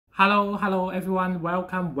Hello everyone,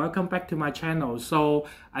 welcome back to my channel. So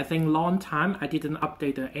I think long time I didn't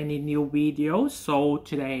update any new videos, so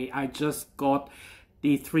today I just got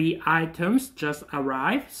the 3 items just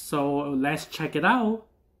arrived, so let's check it out.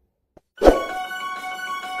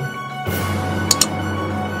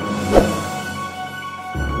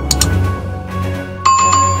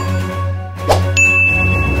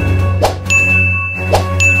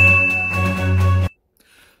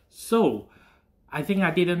 So I think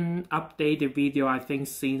I didn't update the video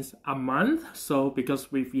since a month. So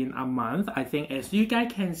because within a month, I think as you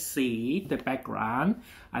guys can see the background,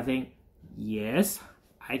 I think yes,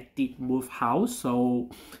 I did move house. So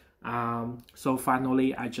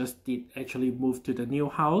finally I just did actually move to the new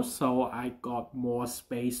house, so I got more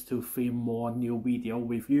space to film more new video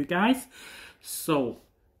with you guys. So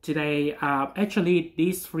today, actually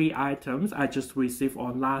these 3 items I just received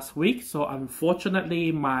on last week. So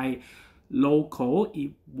unfortunately my local, it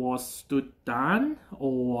was stood down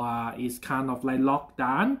or is kind of like locked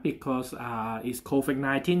down because it's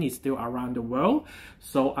COVID-19 is still around the world.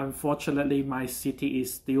 So unfortunately my city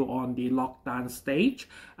is still on the lockdown stage,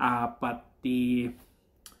 but they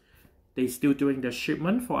still doing the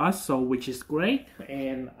shipment for us, so which is great.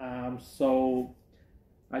 And so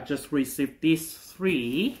I just received these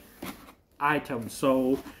 3 items,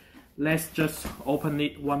 so let's just open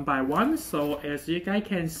it one by one. So as you guys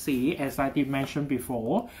can see, as I did mention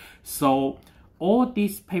before, so all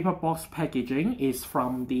this paper box packaging is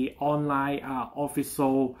from the online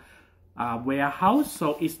official warehouse,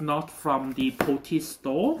 so it's not from the Potis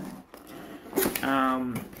store,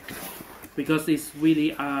 because it's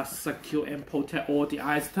really secure and protect all the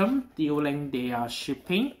items during their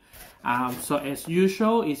shipping. So as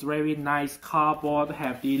usual, it's very nice cardboard,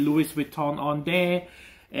 have the Louis Vuitton on there,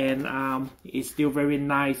 and it's still very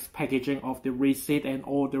nice packaging of the receipt and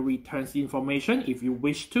all the returns information if you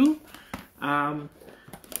wish to.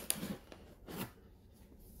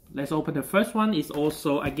 Let's open the first one. Is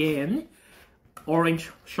also again orange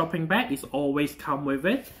shopping bag, is always come with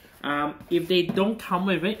it. If they don't come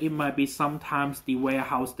with it, it might be sometimes the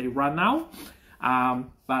warehouse they run out,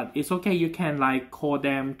 but it's okay, you can like call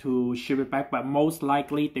them to ship it back, but most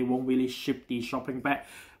likely they won't really ship the shopping bag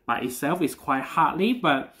by itself. It's quite hardly,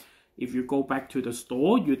 but if you go back to the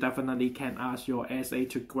store, you definitely can ask your SA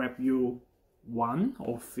to grab you one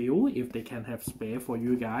or few if they can have spare for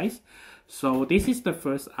you guys. So this is the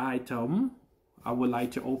first item I would like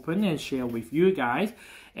to open and share with you guys.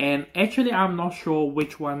 And actually I'm not sure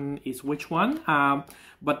which one is which one,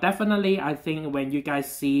 but definitely I think when you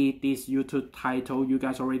guys see this YouTube title, you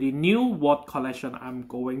guys already knew what collection I'm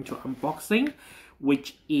going to unboxing,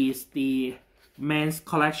 which is the men's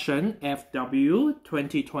collection FW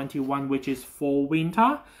 2021, which is for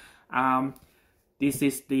winter. This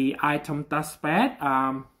is the item dust bag.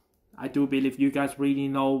 I do believe you guys really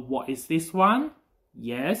know what is this one.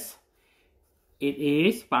 Yes, it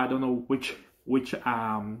is, but I don't know which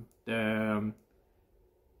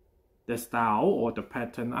the style or the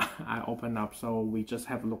pattern I open up, so we just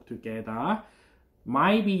have a look together.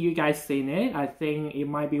 Maybe you guys seen it. I think it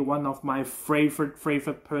might be one of my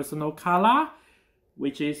favorite personal color,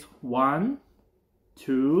 which is 1,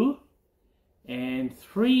 2, and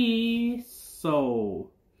 3.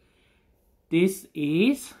 So this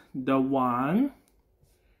is the one,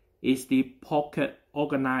 is the pocket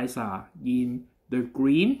organizer in the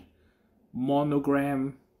green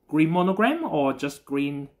monogram or just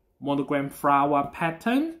green monogram flower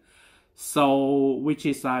pattern. So which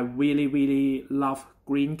is I really love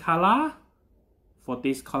green color for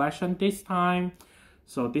this collection this time.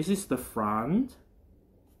 So this is the front,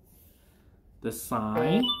 the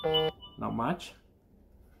side, not much.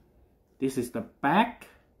 This is the back.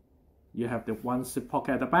 You have the one zip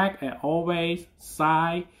pocket at the back, and always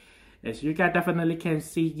side. As you guys definitely can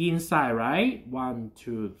see inside, right? 1,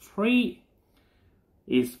 2, 3.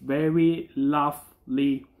 It's very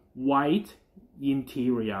lovely white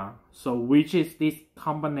interior. So which is this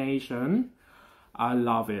combination, I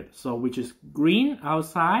love it. So which is green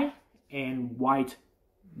outside and white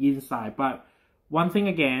inside. But one thing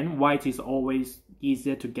again, white is always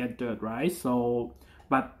easier to get dirt, right? So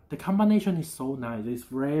but the combination is so nice. It's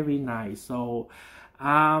very nice. So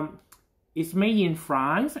it's made in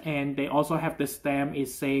France, and they also have the stamp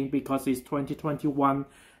is saying because it's 2021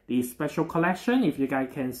 the special collection, if you guys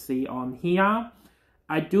can see on here.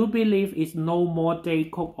 I do believe it's no more day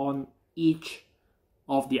code on each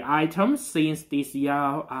of the items since this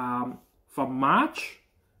year, from March.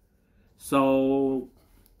 So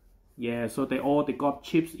yeah, so they got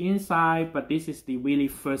chips inside, but this is the really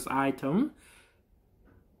first item.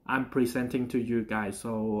 I'm presenting to you guys.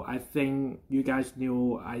 So I think you guys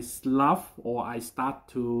knew I love, or I start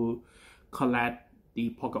to collect the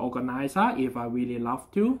pocket organizer if I really love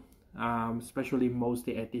to, especially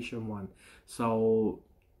mostly edition one. So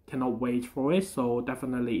cannot wait for it. So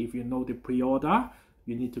definitely, if you know the pre-order,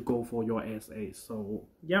 you need to go for your SA. So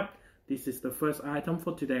yep, this is the first item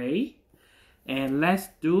for today, and let's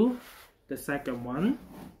do the second one,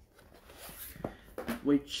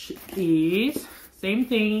 which is same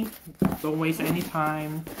thing. Don't waste any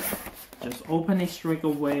time, just open it straight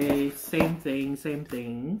away. Same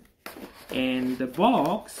thing, and the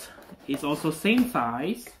box is also same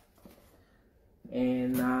size.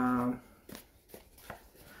 And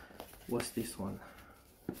what's this one?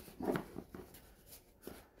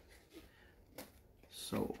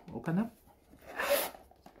 So open up.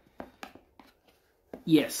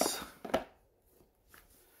 Yes,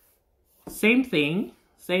 same thing.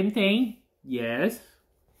 Yes.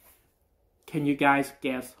 Can you guys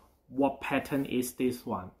guess what pattern is this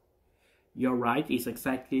one? You're right, it's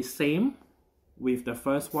exactly same with the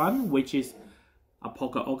first one, which is a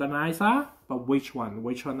pocket organizer, but which one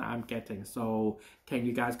I'm getting? So can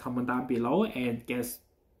you guys comment down below and guess,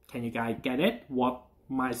 can you guys get it, what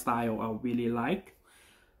my style I really like?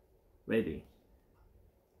 Ready?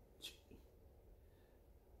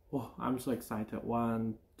 Oh, I'm so excited.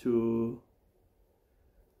 1, 2,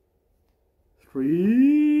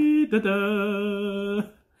 3. Da-da!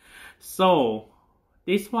 So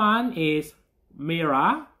this one is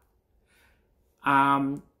mirror.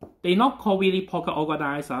 They not call really pocket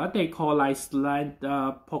organizer, they call like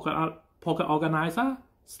slender pocket organizer,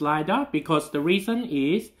 slider, because the reason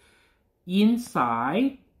is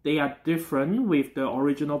inside they are different with the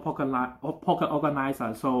original pocket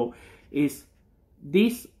organizer. So it's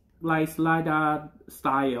this like slider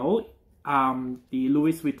style. The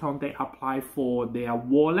Louis Vuitton, they apply for their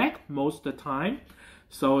wallet most of the time,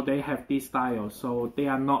 so they have this style, so they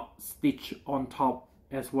are not stitched on top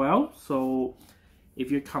as well. So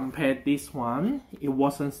if you compare this one, it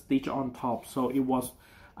wasn't stitched on top, so it was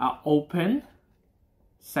an open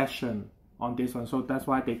section on this one, so that's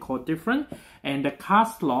why they call it different. And the card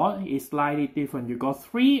slot is slightly different. You got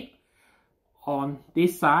 3 on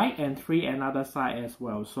this side and 3 another side as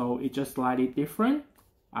well, so it's just slightly different.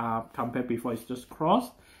 Compared before, it's just cross,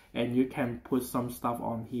 and you can put some stuff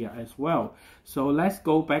on here as well. So let's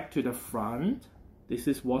go back to the front. This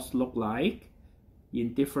is what look like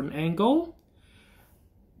in different angle.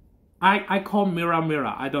 I call mirror.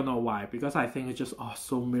 I don't know why, because I think it's just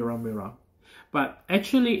so mirror. But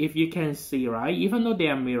actually, if you can see, right, even though they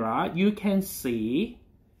are mirror, you can see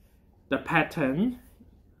the pattern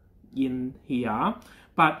in here,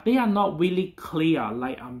 but they are not really clear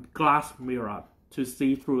like a glass mirror to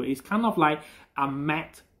see through. It's kind of like a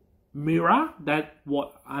matte mirror, that's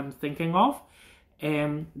what I'm thinking of.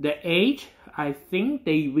 And the edge, I think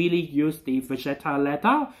they really use the vegeta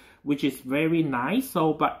leather, which is very nice.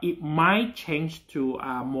 So but it might change to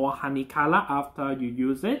a more honey color after you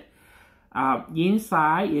use it.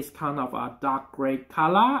 Inside is kind of a dark gray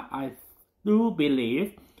color. I do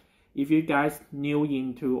believe if you guys new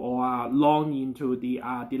into or long into the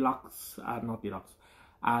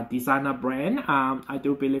designer brand, I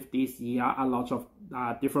do believe this year a lot of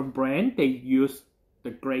different brands, they use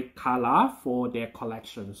the gray color for their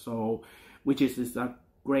collection, so which is a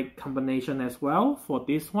great combination as well for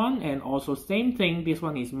this one. And also same thing, this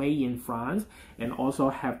one is made in France and also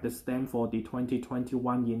have the stamp for the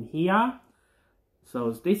 2021 in here.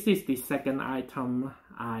 So this is the second item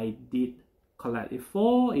I did collect it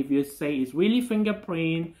for. If you say it's really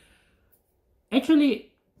fingerprint,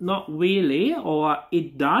 actually not really, or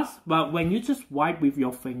it does, but when you just wipe with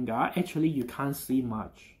your finger, actually you can't see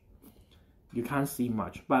much.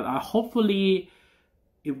 But hopefully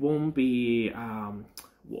it won't be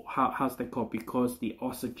how's that called, because the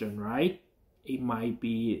oxygen, right, it might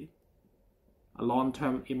be a long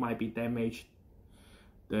term, it might be damaged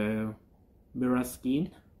the mirror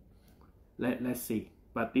skin. Let's see.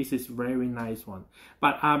 But this is very nice one.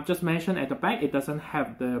 But just mentioned at the back, it doesn't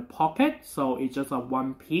have the pocket, so it's just a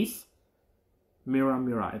one piece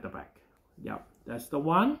mirror at the back. Yep, that's the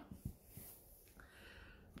one.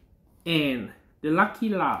 And the lucky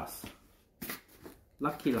last,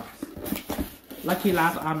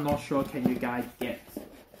 I'm not sure can you guys get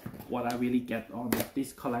what I really get on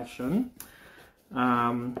this collection.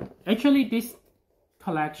 Actually this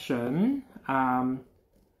collection,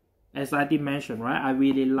 as I did mention, right, I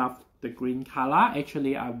really love the green color.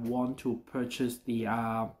 Actually, I want to purchase the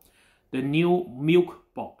new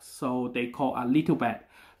milk box, so they call a little bag.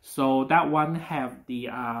 So that one have the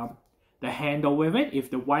the handle with it. If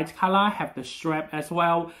the white color, have the strap as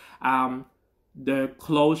well. The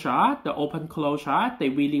closure, the open closure, they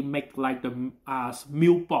really make like the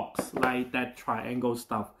milk box, like that triangle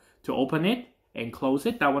stuff to open it and close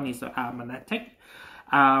it. That one is magnetic.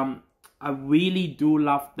 I really do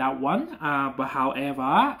love that one, but however,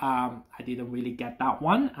 I didn't really get that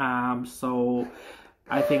one. So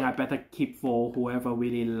I think I better keep for whoever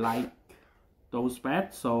really like those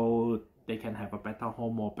beds, so they can have a better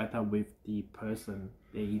home or better with the person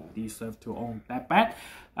they deserve to own that bed.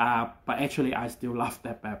 But actually I still love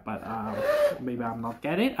that bed, but maybe I'm not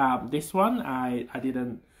get it. This one I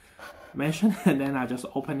didn't mention, and then I just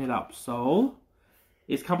open it up. So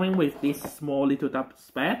it's coming with this small little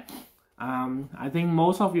dust bed. I think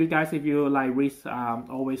most of you guys, if you like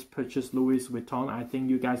always purchase Louis Vuitton, I think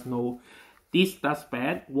you guys know this dust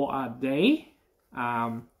bed. What are they?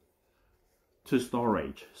 To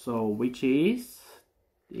storage. So which is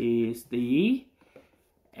the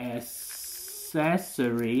accessory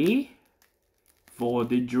for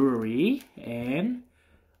the jewelry, and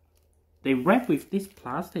they wrap with this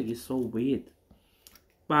plastic. Is so weird,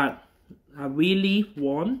 but I really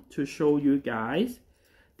want to show you guys.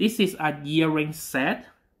 This is a earring set.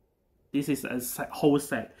 This is a whole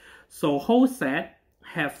set. So whole set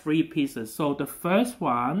have 3 pieces. So the first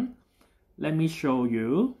one, let me show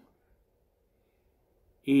you,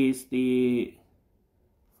 is the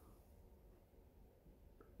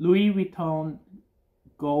Louis Vuitton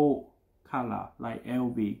gold color, like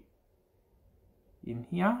LV in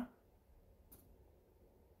here.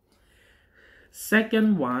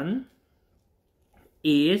 Second one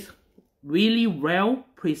is really well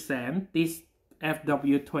present this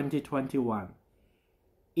FW 2021.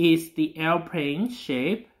 Is the airplane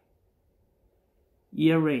shape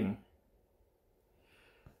earring.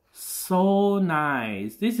 So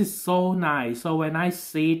nice. This is so nice. So when I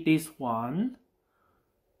see this one,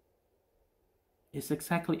 it's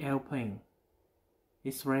exactly airplane.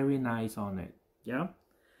 It's very nice on it. Yeah.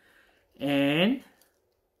 And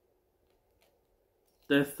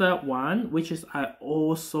the third one, which is I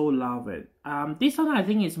also love it. This one I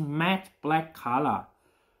think is matte black color.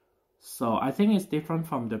 So I think it's different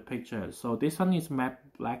from the picture. So this one is matte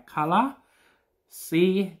black color.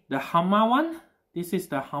 See the Hummer one? This is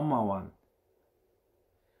the Hummer one.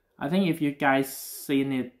 I think if you guys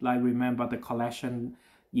seen it, like remember the collection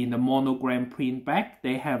in the Monogram print back,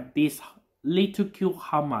 they have this little cute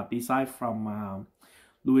Hummer design from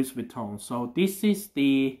Louis Vuitton. So this is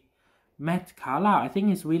the matte color. I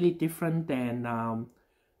think it's really different than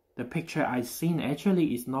the picture I seen.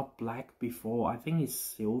 Actually, it's not black before. I think it's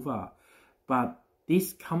silver. But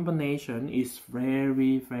this combination is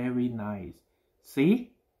very, very nice.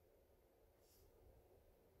 See?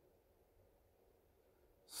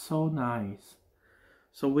 So nice.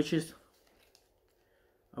 So which is,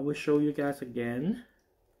 I will show you guys again.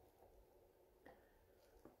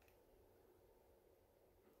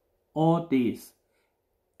 All this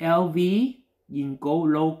LV in gold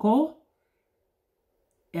logo,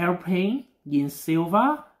 airplane in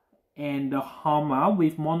silver, and the Hummer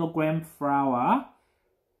with monogram flower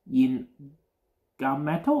in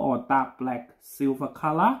gunmetal or dark black silver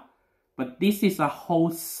color. But this is a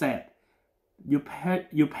whole set. You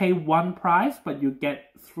pay one price, but you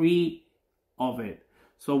get 3 of it.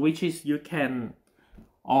 So which is you can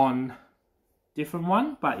on different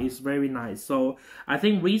one, but it's very nice. So I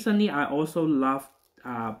think recently I also love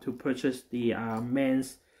to purchase the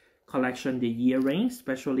men's collection, the earrings,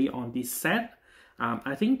 especially on this set.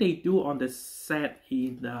 I think they do on the set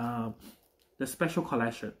in the special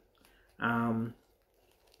collection.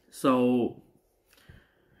 So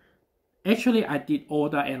actually I did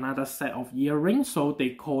order another set of earrings, so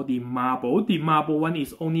they call the marble. The marble one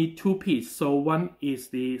is only 2 pieces. So one is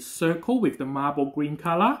the circle with the marble green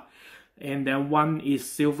color, and then one is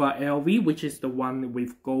silver LV, which is the one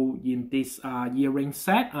with gold in this earring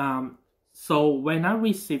set. So when I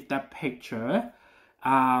received that picture,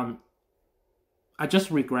 I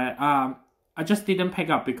just regret. I just didn't pick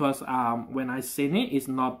up because when I seen it, it's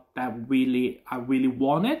not that I really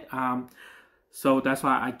want it. So that's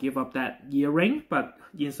why I give up that earring. But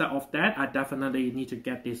instead of that, I definitely need to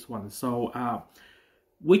get this one. So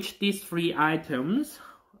which these 3 items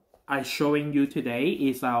I'm showing you today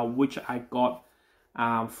is which I got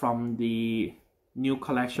from the new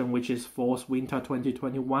collection, which is Fall Winter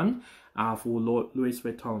 2021 for Louis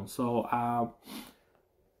Vuitton.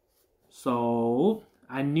 So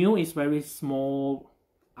I knew it's very small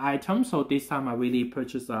item, so this time I really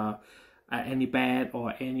purchased any bag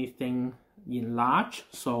or anything in large.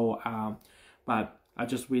 So but I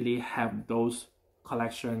just really have those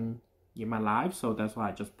collection in my life. So that's why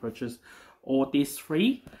I just purchased all these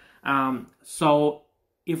three. So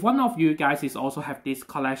if one of you guys is also have this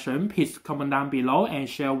collection, please comment down below and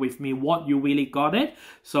share with me what you really got it,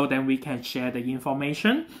 so then we can share the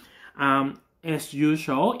information. As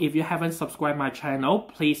usual, if you haven't subscribed my channel,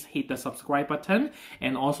 please hit the subscribe button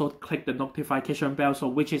and also click the notification bell, so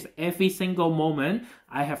which is every single moment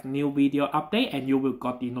I have new video update and you will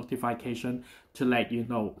got the notification to let you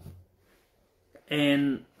know.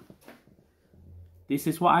 And this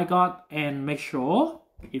is what I got, and make sure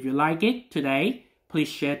if you like it today, please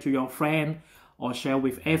share to your friend or share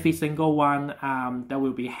with every single one. That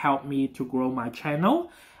will be help me to grow my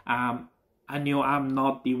channel. I know I'm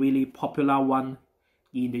not the really popular one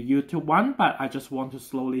in the YouTube one, but I just want to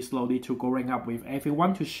slowly to growing up with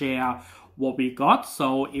everyone to share what we got.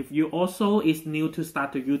 So if you also is new to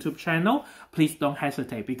start the YouTube channel, please don't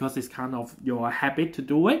hesitate, because it's kind of your habit to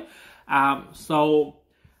do it. So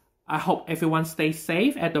I hope everyone stays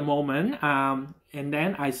safe at the moment. And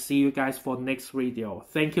then I see you guys for next video.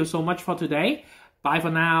 Thank you so much for today. Bye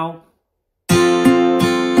for now.